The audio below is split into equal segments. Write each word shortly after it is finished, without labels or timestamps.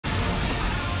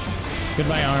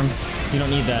Goodbye, arm. You don't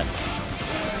need that.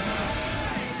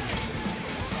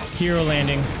 Hero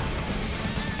landing.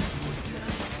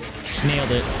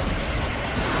 Nailed it.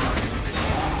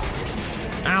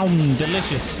 Ow,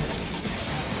 delicious.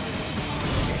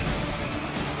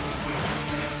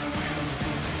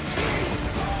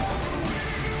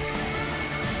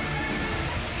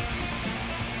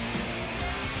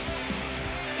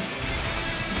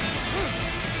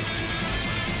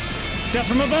 Death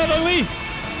from above, Ali!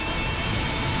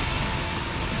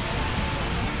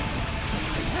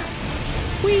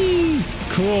 Whee!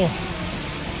 Cool.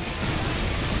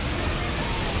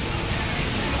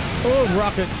 Oh,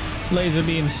 rocket laser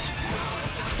beams.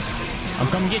 I'm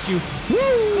coming to get you.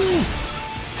 Woo!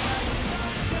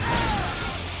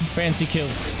 Fancy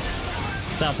kills.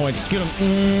 Stop points. Get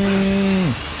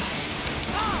him.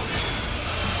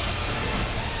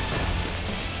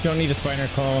 Don't need a spiner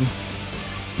column.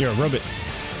 You're a robot.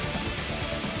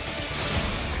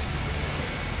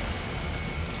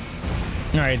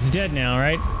 Alright, it's dead now,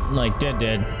 right? Like,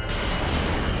 dead.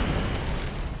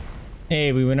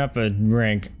 Hey, we went up a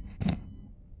rank.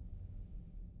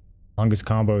 Longest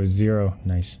combo is 0.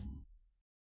 Nice.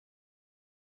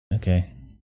 Okay.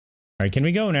 Alright, can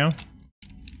we go now?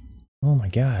 Oh my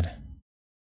god.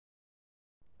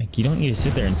 Like, you don't need to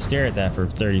sit there and stare at that for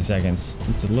 30 seconds.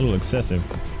 It's a little excessive.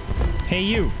 Hey,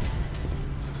 you!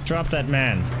 Drop that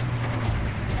man.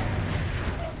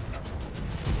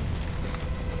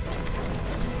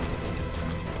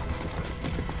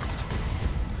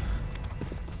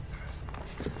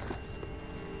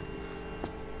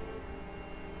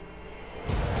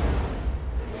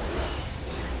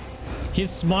 His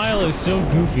smile is so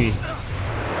goofy.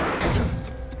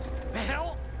 The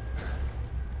hell?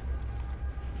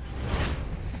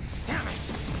 Damn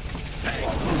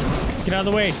it! Get out of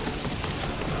the way.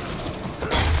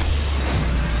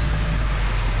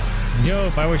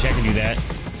 Dope. I wish I could do that.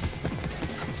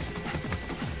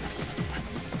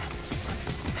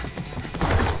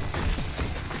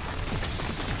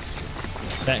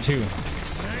 That too.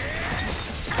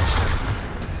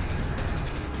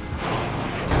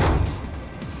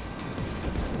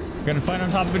 We're gonna fight on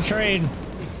top of a train.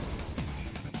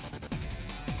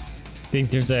 Think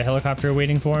there's a helicopter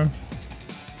waiting for him?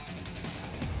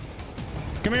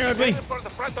 Come here, ugly. For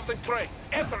the front of the train.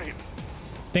 Enter him.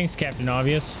 Thanks, Captain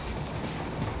Obvious.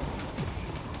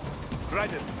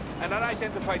 Right. An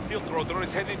unidentified field roader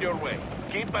is heading your way.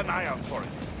 Keep an eye out for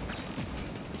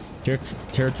it.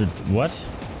 Territory. What?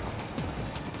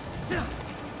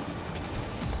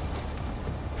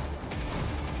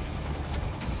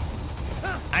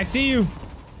 I see you.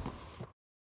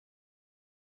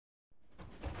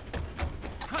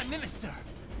 Prime Minister.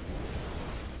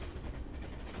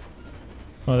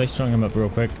 Oh, they strung him up real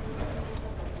quick.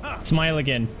 Smile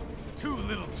again. Too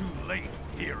little too late,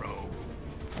 hero.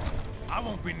 I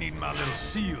won't be needing my little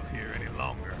shield here any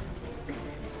longer.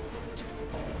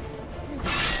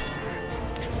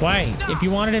 Why? If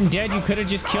you wanted him dead, you could have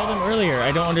just killed him earlier.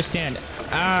 I don't understand.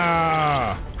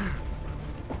 Ah.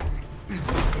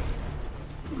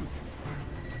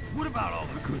 What about all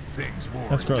the good things war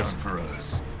That's has gross. done for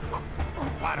us?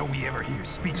 Why don't we ever hear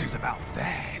speeches about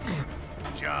that?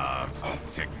 Jobs,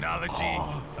 technology,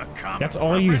 a common That's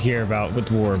all you purpose? hear about with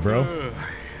war, bro.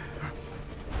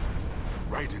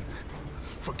 Raiden,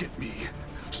 forget me.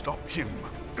 Stop him.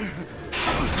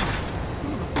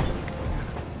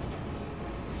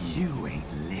 You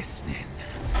ain't listening.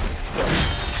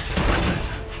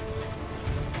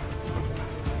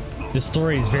 This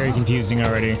story is very confusing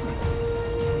already.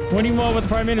 What do you want with the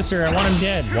Prime Minister? I want him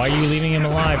dead. Why are you leaving him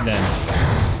alive then?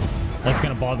 That's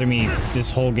gonna bother me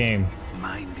this whole game.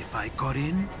 Mind if I got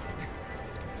in?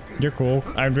 You're cool.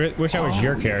 I wish I was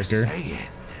your character. Saying.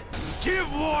 Give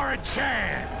war a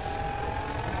chance.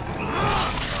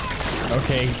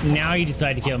 Okay, now you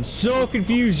decide to kill him. So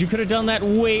confused. You could have done that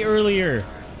way earlier.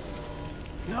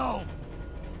 No.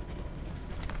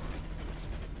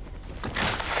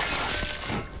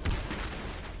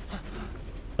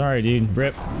 Sorry, dude.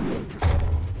 Rip.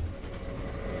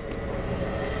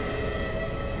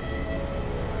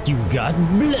 You got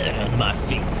blood on my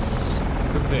face.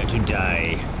 Prepare to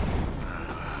die.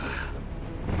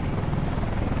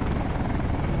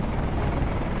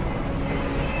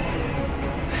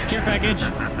 Care package.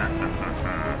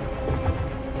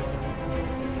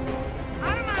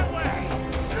 Out of my way.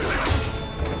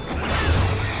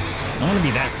 I want to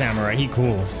be that samurai. He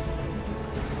cool.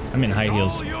 I'm in high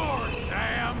heels. All yours,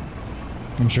 Sam.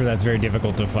 I'm sure that's very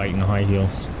difficult to fight in high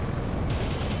heels.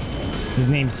 His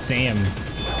name's Sam.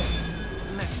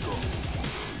 Let's go.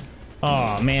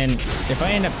 Oh man, if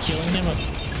I end up killing him,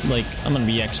 like, I'm gonna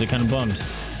be actually kind of bummed.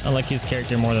 I like his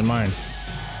character more than mine.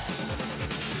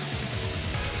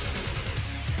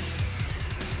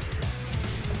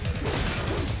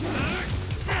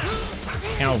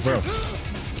 Ow, bro.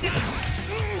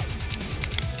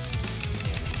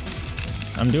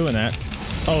 I'm doing that.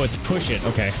 Oh, it's push it.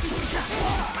 Okay.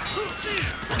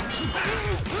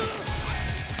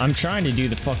 I'm trying to do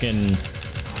the fucking...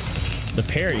 the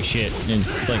parry shit, and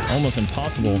it's like almost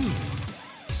impossible.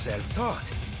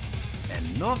 Self-taught.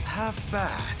 And not half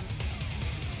bad.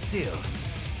 Still.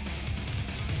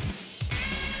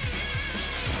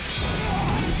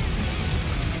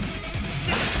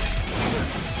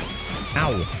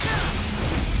 Ow.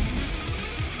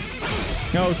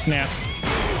 No, snap.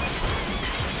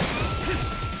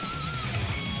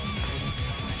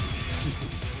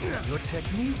 Your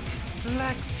technique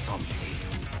lacks something.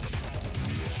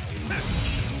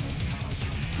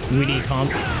 Witty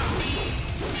comp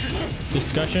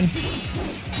discussion.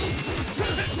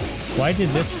 Why did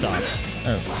this stop?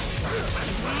 Oh.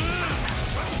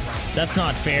 That's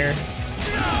not fair.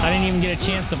 I didn't even get a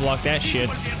chance to block that shit.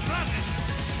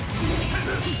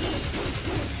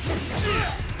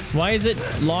 Why is it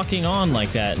locking on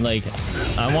like that? Like,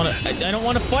 I don't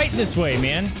want to fight this way,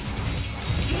 man.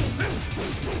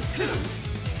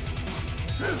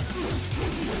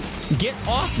 Get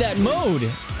off that mode!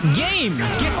 Game!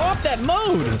 Get off that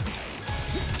mode!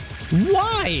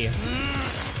 Why?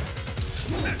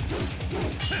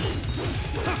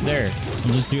 There.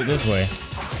 You just do it this way.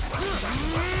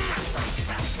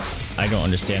 I don't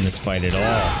understand this fight at all.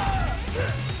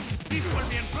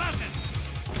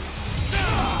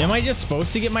 Am I just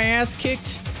supposed to get my ass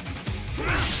kicked?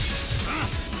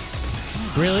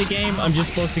 Really, game? I'm just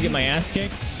supposed to get my ass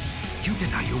kicked? You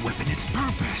deny your weapon its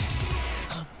purpose.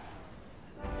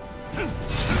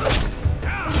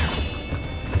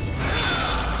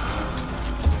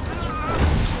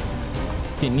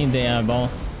 Didn't need the eyeball.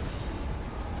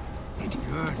 It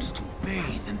yearns to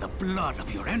bathe in the blood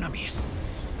of your enemies,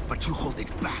 but you hold it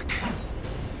back.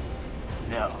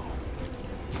 No.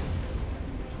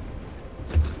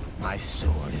 My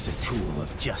sword is a tool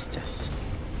of justice.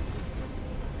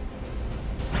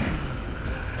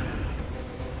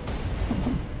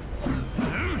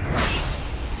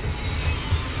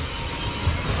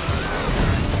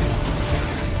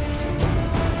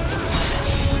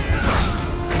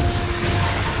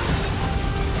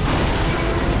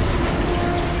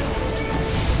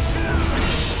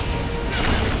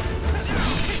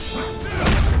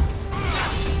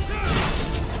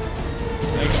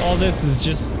 This is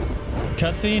just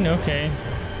cutscene? Okay.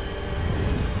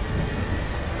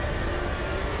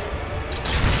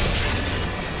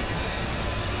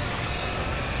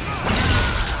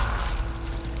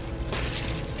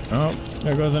 Oh,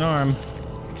 there goes an arm.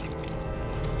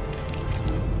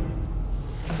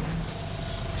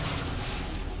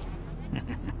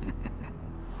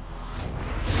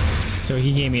 So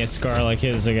he gave me a scar like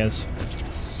his, I guess.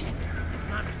 Shit,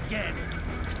 not again.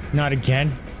 Not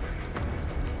again?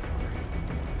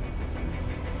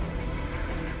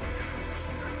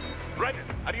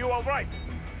 Are you all right?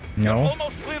 No. You're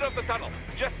almost clear of the tunnel.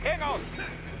 Just hang on.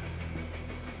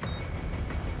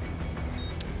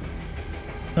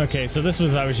 Okay, so this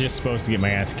was I was just supposed to get my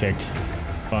ass kicked.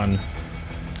 Fun.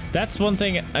 That's one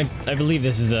thing I believe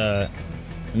this is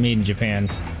made in Japan.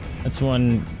 That's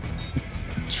one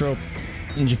trope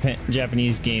in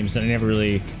Japanese games that I never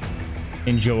really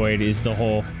enjoyed is the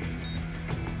whole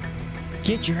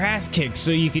get your ass kicked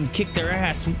so you can kick their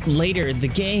ass later in the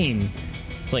game.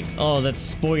 It's like, oh, that's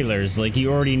spoilers. Like,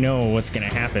 you already know what's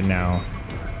gonna happen now.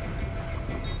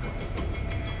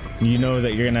 You know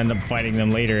that you're gonna end up fighting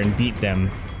them later and beat them.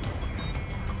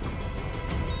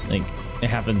 Like, it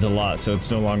happens a lot, so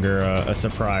it's no longer a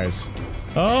surprise.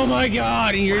 Oh my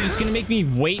god, and you're just gonna make me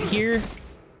wait here?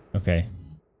 Okay.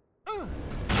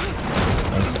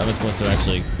 I was supposed to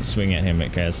actually swing at him, I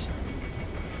guess.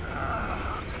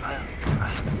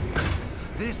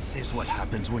 This is what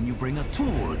happens when you bring a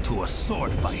tool to a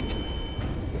sword fight.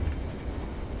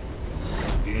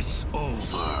 It's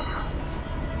over.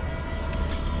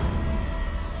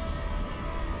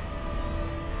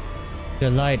 The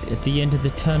light at the end of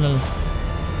the tunnel.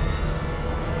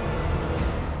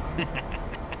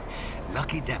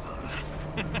 Lucky devil.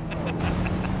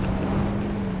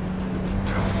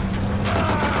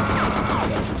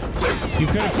 You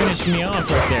could have finished me off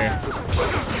right there.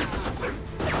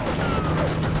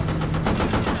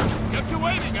 Get you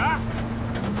waiting, huh?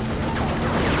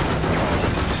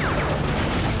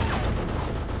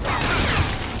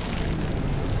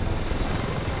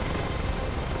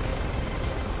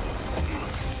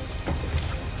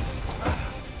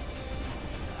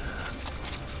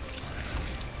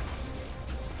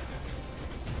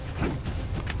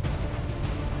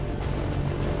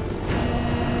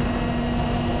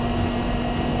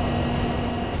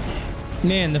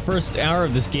 Man, the first hour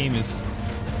of this game is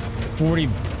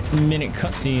 40-minute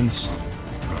cutscenes.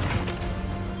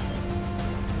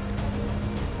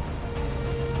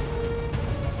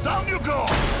 Down you go!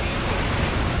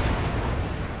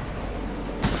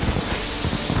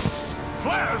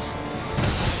 Flares!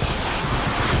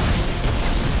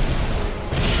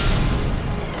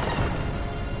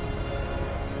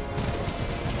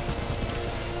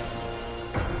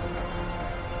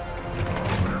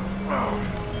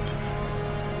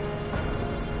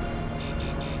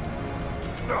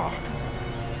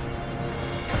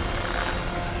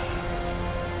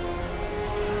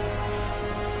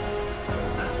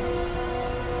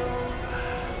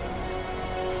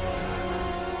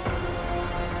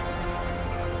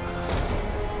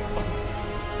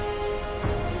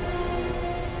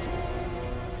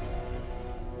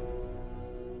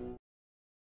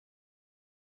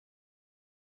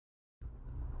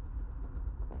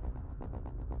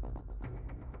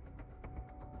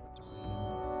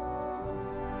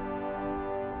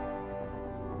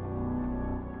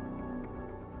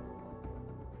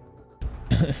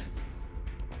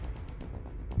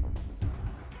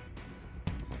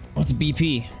 What's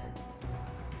BP?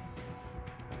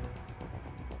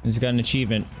 It's got an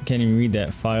achievement. Can't even read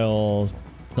that. File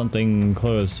something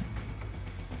closed.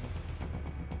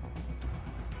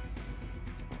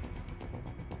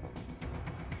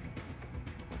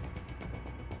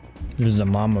 There's a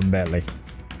mama belly.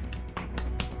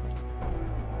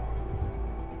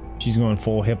 She's going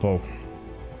full hippo.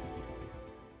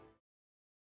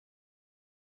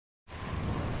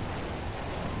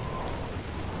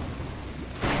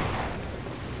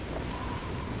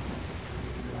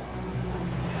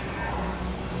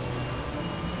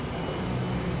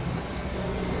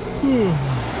 Is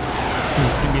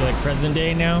this gonna be like present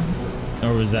day now?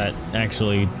 Or was that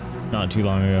actually not too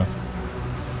long ago?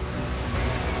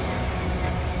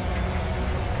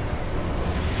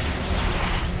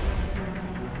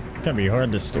 Gotta be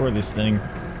hard to store this thing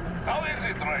How is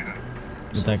it, Ryder?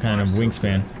 with that kind of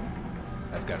wingspan.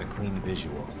 I've got a clean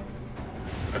visual.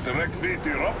 A direct feed to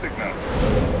your optic now.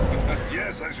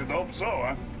 Yes, I should hope so,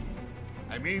 huh?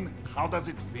 I mean, how does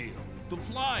it feel? To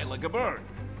fly like a bird?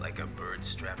 Like a bird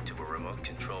strapped to a remote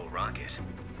control rocket.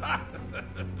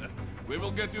 We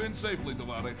will get you in safely,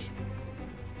 Tovarich.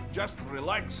 Just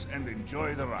relax and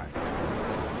enjoy the ride.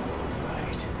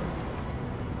 Right.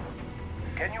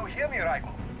 Can you hear me, Raiko?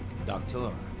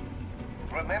 Doctor.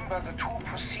 Remember the two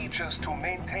procedures to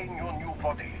maintain your new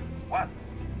body. 1.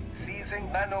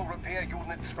 Seizing nano repair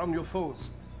units from your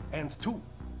foes. And 2.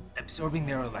 Absorbing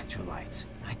their electrolytes.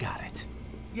 I got it.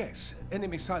 Yes,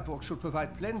 enemy cyborgs should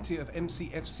provide plenty of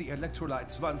MCFC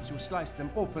electrolytes once you slice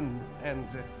them open and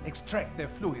extract their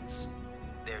fluids.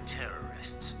 They're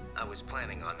terrorists. I was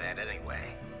planning on that anyway.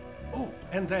 Oh,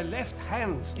 and their left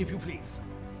hands, if you please.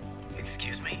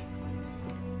 Excuse me?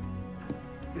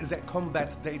 The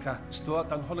combat data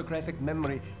stored on holographic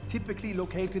memory, typically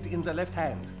located in the left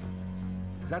hand.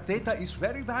 That data is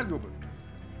very valuable.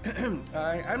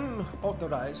 I am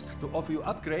authorized to offer you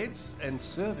upgrades and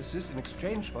services in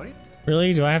exchange for it.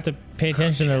 Really? Do I have to pay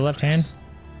attention to the left hand?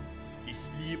 Ich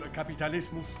liebe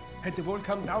Kapitalismus. Had the wall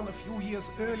come down a few years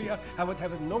earlier, I would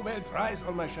have a Nobel Prize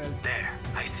on my shelf. There,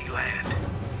 I see land.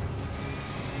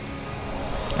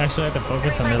 Actually, I have to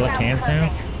focus on the left hands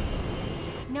now.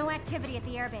 No activity at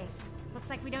the airbase.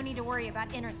 Looks like we don't need to worry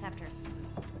about interceptors.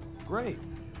 Great.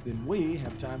 Then we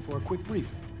have time for a quick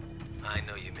briefing. I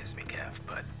know you miss me, Kev,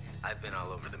 but I've been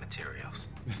all over the materials.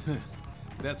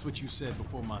 That's what you said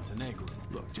before Montenegro.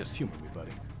 Look, just humor me,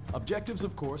 buddy. Objectives,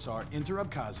 of course, are enter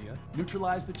Abkhazia,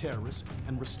 neutralize the terrorists,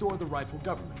 and restore the rightful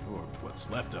government, or what's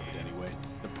left of it anyway.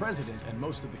 The president and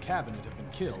most of the cabinet have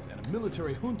been killed, and a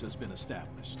military junta's been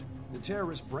established. The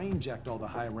terrorists brain-jacked all the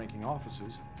high-ranking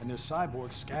officers, and their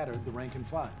cyborgs scattered the rank and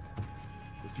file.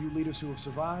 The few leaders who have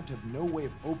survived have no way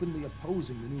of openly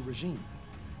opposing the new regime.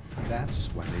 That's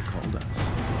why they called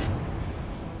us.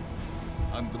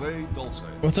 Andrei Dulce.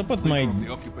 What's up with leader my of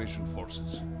the occupation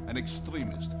forces, an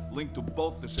extremist linked to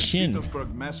both the St. chin?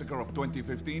 Petersburg massacre of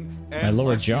 2015 My and lower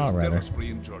last jaw, year's rather. terror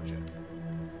spree in Georgia.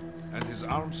 And his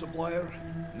arms supplier,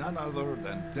 none other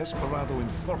than Desperado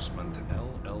Enforcement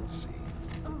LLC.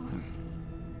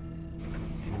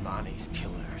 Bonnie's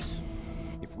killers.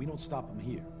 If we don't stop them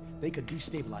here, they could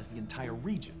destabilize the entire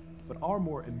region. But our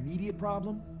more immediate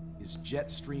problem is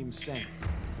Jetstream Sam.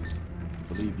 I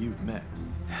believe you've met.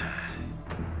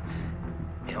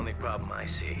 The only problem I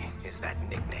see is that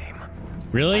nickname.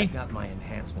 Really? I've got my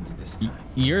enhancements this time.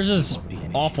 Yours is Won't be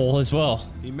an awful as well.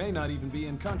 He may not even be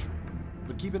in country.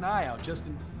 But keep an eye out just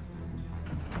in...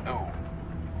 Oh,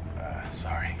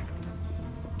 sorry.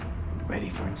 Ready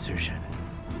for insertion.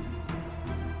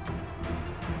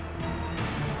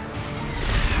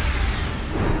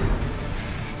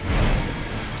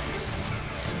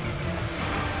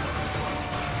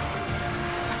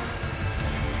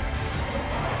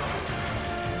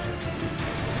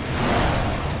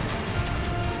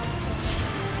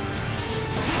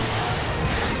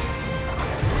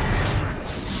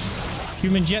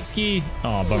 Human jet ski.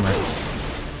 Oh, bummer.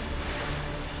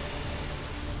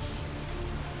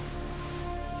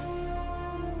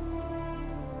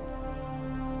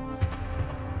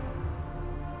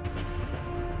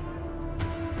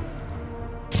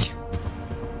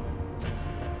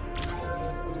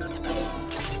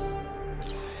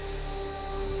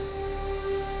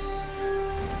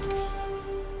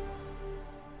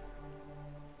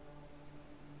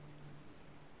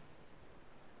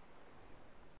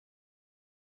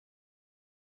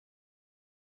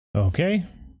 Okay.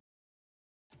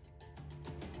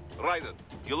 Raiden,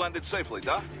 you landed safely,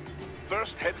 huh?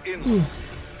 First, head inland.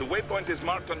 The waypoint is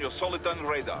marked on your Soliton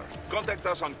radar. Contact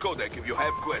us on Codec if you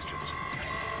have questions.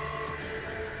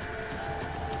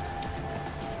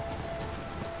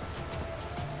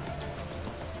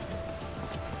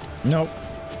 Nope.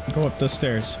 Go up the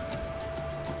stairs.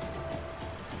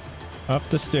 Up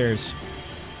the stairs.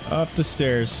 Up the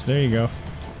stairs. There you go.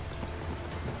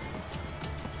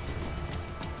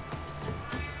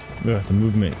 Ugh, the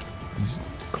movement is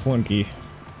clunky.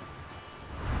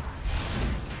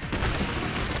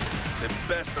 The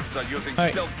bastards are using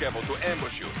stealth cable to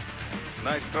ambush you.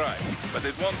 Nice try, but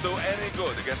it won't do any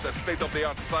good against a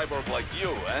state-of-the-art cyborg like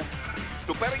you, eh?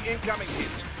 To parry incoming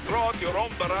hits, throw out your own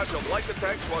barrage of light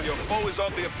attacks while your foe is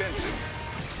on the offensive.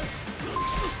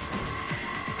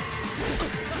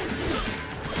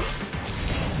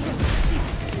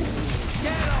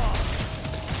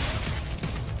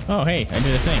 Oh, hey, I did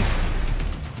a thing.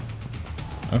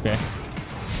 Okay.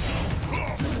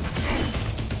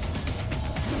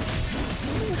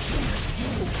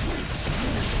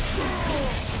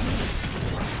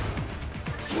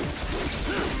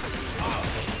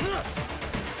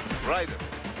 Ryder,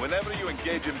 whenever you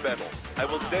engage in battle, I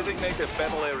will designate a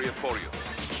battle area for you.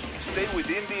 Stay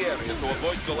within the area to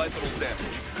avoid collateral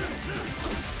damage.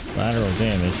 Lateral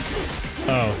damage.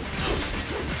 Oh.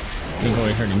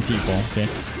 Avoid hurting people. Okay.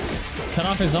 Cut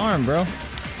off his arm, bro.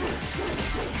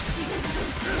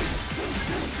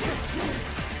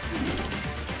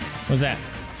 What's that?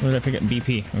 Where did I pick up?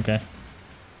 BP. Okay.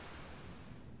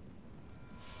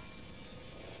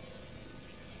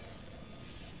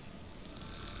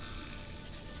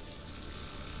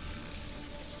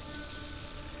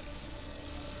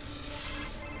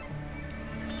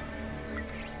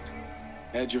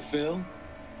 Had your fill?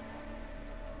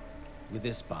 With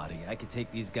this body, I could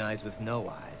take these guys with no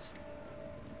eyes.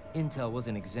 Intel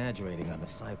wasn't exaggerating on the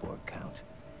cyborg count.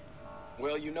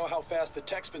 Well, you know how fast the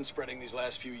tech's been spreading these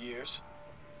last few years.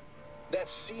 That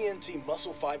CNT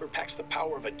muscle fiber packs the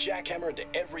power of a jackhammer into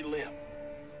every limb.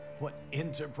 What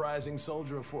enterprising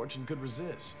soldier of fortune could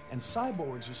resist? And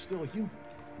cyborgs are still human.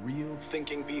 Real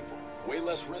thinking people. Way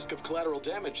less risk of collateral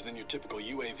damage than your typical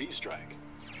UAV strike.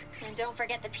 And don't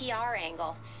forget the PR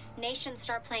angle. Nations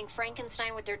start playing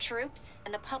Frankenstein with their troops,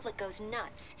 and the public goes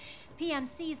nuts.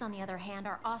 PMCs, on the other hand,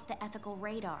 are off the ethical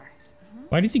radar.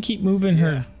 Why does he keep moving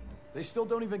her? They still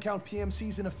don't even count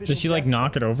PMCs in official. Did she like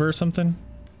knock it over or something?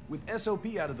 With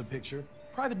SOP out of the picture,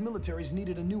 private militaries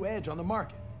needed a new edge on the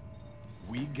market.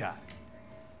 We got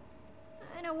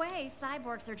it. In a way,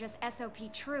 cyborgs are just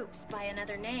SOP troops by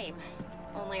another name.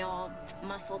 Only all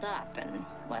muscled up and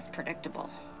less predictable.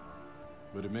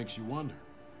 But it makes you wonder,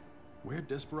 where'd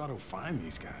Desperado find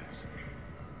these guys?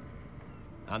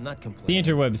 I'm not complaining.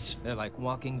 The interwebs. They're like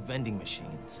walking vending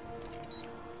machines.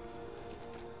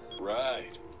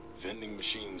 Right. Vending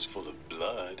machines full of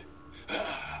blood.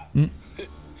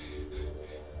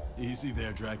 Easy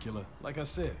there, Dracula. Like I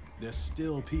said, they're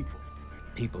still people.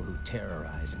 People who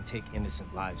terrorize and take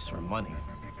innocent lives for money.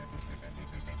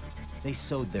 They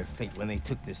sowed their fate when they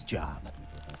took this job.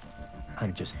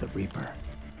 I'm just the Reaper.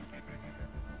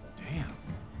 Damn.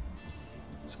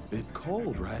 It's a bit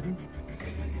cold, Raiden.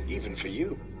 Even for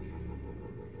you.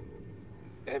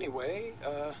 Anyway,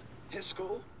 his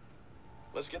school.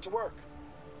 Let's get to work.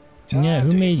 Yeah,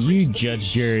 who made you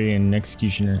judge, jury, and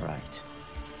executioner? Right.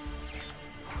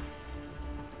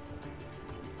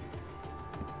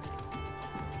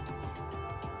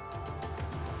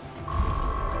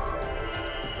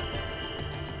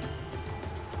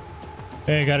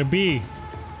 Hey, got a B.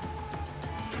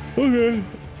 Okay.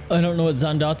 I don't know what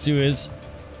Zandatsu is.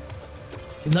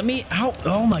 Let me out.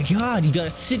 Oh my god, you gotta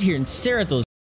sit here and stare at those